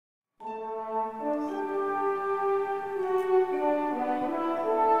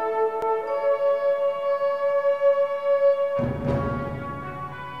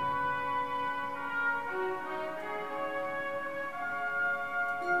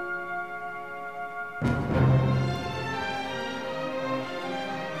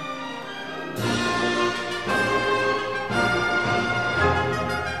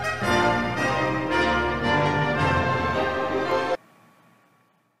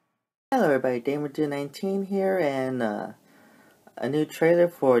Hello everybody, Damer219 here, and a new trailer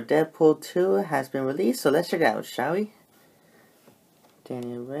for Deadpool 2 has been released, so let's check it out, shall we?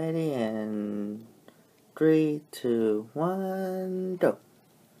 Danny, ready, and 3, 2, 1, go.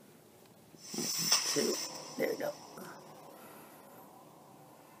 2, there we go.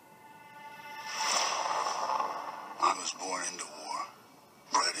 I was born into war,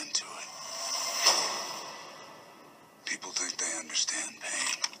 bred into it. People think they understand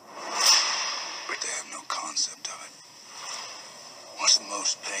pain, but they have no concept of it. What's the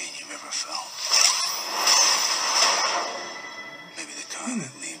most pain you've ever felt? Maybe the kind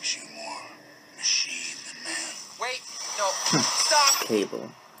that leaves you more machine than man. Wait, no, stop! Cable.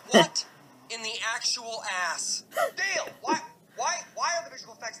 What in the actual ass? Dale, why are the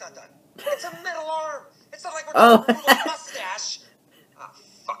visual effects not done? It's a middle arm. It's not like we're Oh. going to remove a mustache. Ah,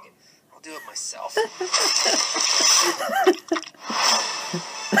 fuck it. I'll do it myself.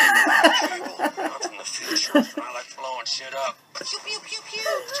 Cable, I'm from the future, and I like blowing shit up. Pew, pew, pew, pew.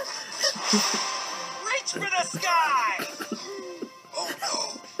 Reach for the sky! Oh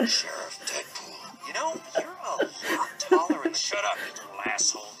no, Sheriff Deadpool. You know, you're a lot taller and shut up, you little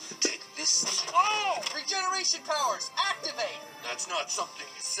asshole. Take this. Oh! Regeneration powers, activate! That's not something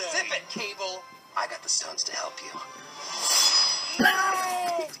you say. Zip it, Cable! I got the stones to help you. No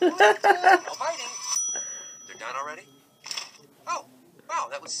fighting. They're done already? Oh, wow,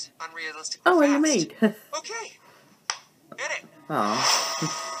 that was unrealistic. Oh, what fast. you made? Okay. Get it. Oh.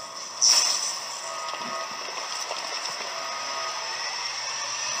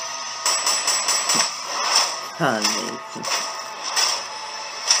 Honey.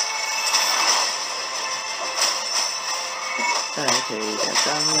 Okay, we got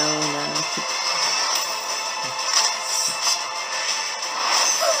Domino now.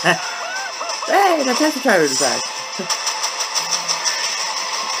 Hey, the test driver is back.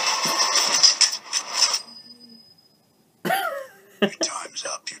 Your time's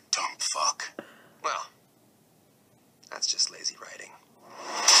up, you dumb fuck. Well, that's just lazy writing.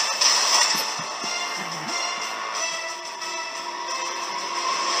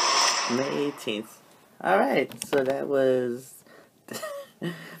 May 18th. Alright, so that was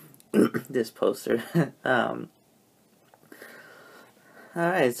this poster.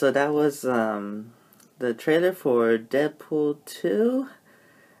 Alright, so that was the trailer for Deadpool 2,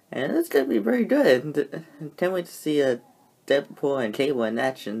 and it's gonna be very good. Can't wait to see Deadpool and Cable in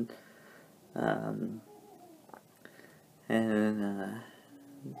action. And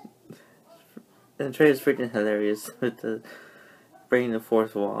the trailer's freaking hilarious with the breaking the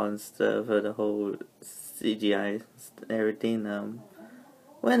fourth wall and stuff, the whole CGI and everything.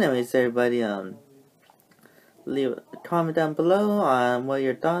 Well, anyways, everybody, leave a comment down below on what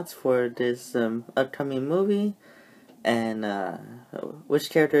your thoughts for this upcoming movie, and which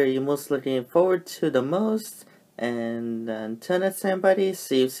character are you most looking forward to the most. And until next time, buddy,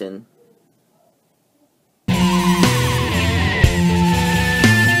 see you soon.